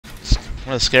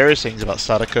One of the scariest things about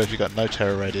Sadako is you got no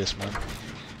terror radius, man.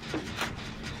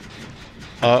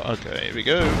 Oh, okay, here we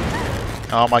go.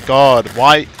 Oh my god,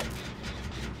 why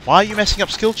are you messing up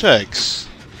skill checks?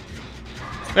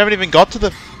 We haven't even got to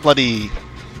the bloody...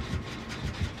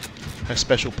 her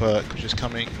special perk, which is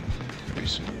coming very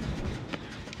soon.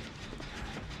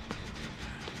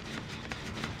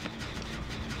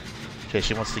 Okay,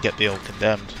 she wants to get the old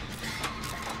condemned.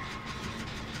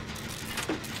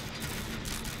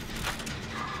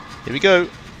 Here we go.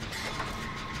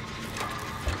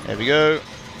 There we go.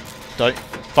 Don't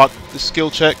fuck the skill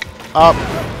check up.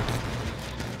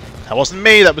 That wasn't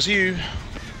me, that was you.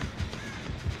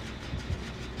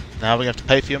 Now we have to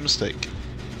pay for your mistake.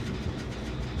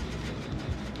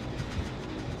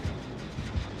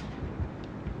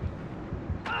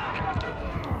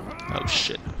 Oh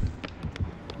shit.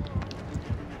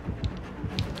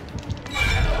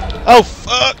 Oh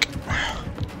fuck!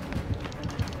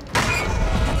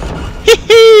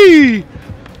 Hee-hee!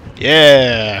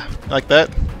 Yeah! Like that?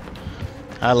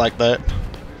 I like that.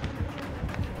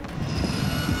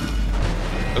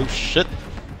 Oh shit.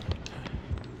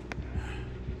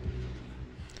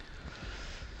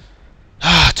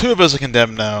 Ah, 2 of us are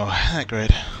condemned now. Ah,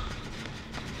 great.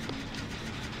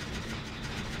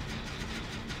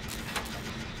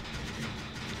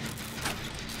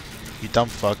 You dumb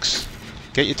fucks.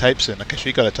 Get your tapes in. Okay,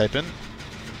 she got a tape in.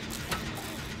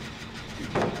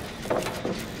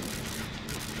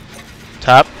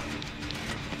 Tap.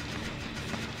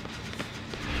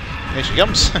 Here she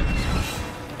comes.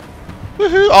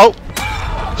 Woohoo! Oh!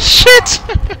 Shit!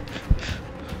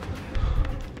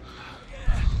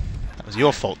 That was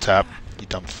your fault, Tap. You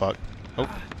dumb fuck. Oh.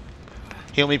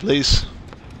 Heal me, please.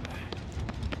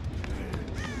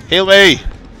 Heal me!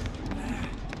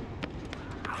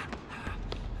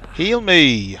 Heal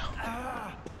me!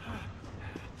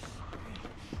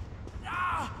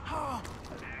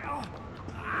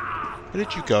 Where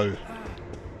did you go?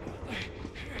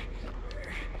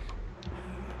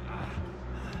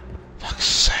 Fuck's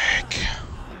sake.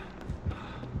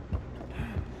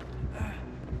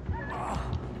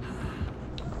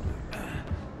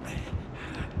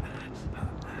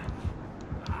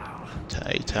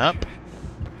 Hey, Tap.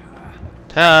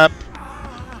 Tap.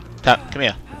 Tap, come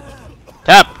here.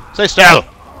 Tap! Stay still!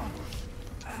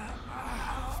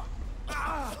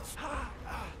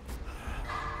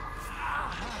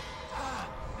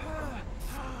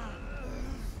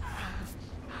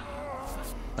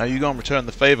 Now you gonna return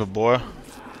the favor, boy.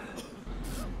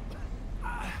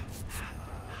 I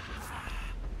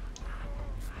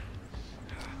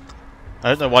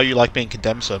don't know why you like being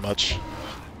condemned so much.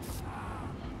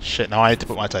 Shit, now I had to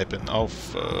put my tape in. Oh,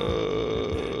 fuck.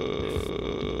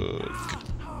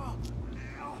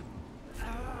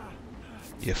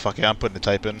 Yeah, fuck it, I'm putting the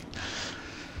tape in.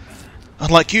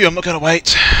 Unlike you, I'm not gonna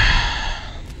wait.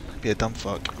 Be a dumb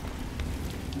fuck.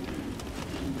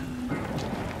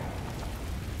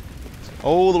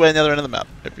 All the way on the other end of the map,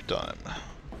 every time.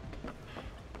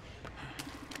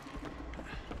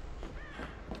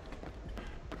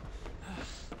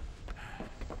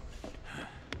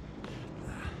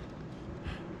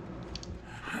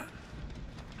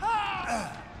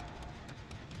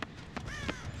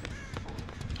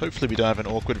 Hopefully we don't have an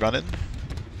awkward run-in.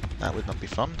 That would not be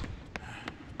fun.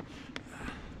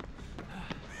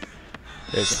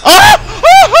 There's a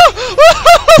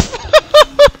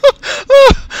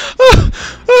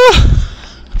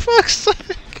fuck's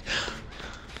sake!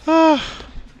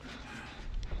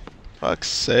 Fuck's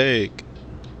sake!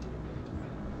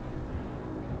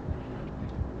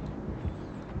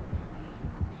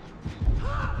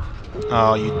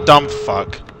 Oh, you dumb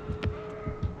fuck!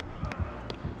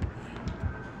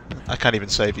 I can't even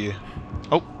save you.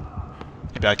 Oh,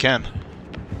 maybe I can.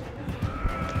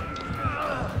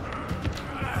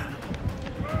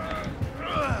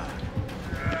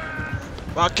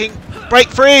 Fucking break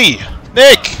free!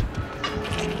 Nick!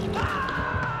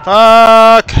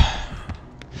 Fuck!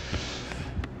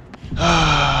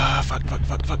 Ah, fuck, fuck,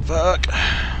 fuck, fuck, fuck.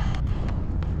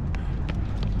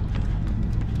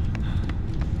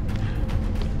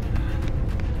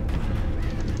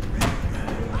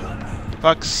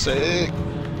 Fuck's sake.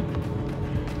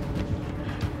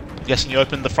 Guessing you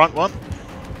opened the front one?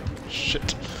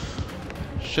 Shit.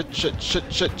 Shit, shit,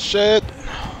 shit, shit, shit.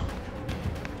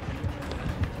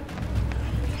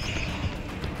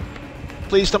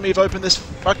 Please tell me you've opened this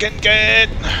fucking gate.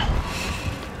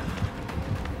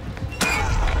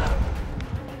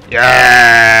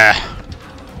 Yeah!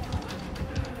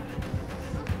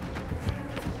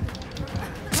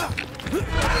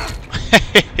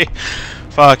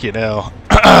 Fuck you now.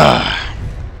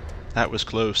 That was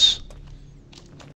close.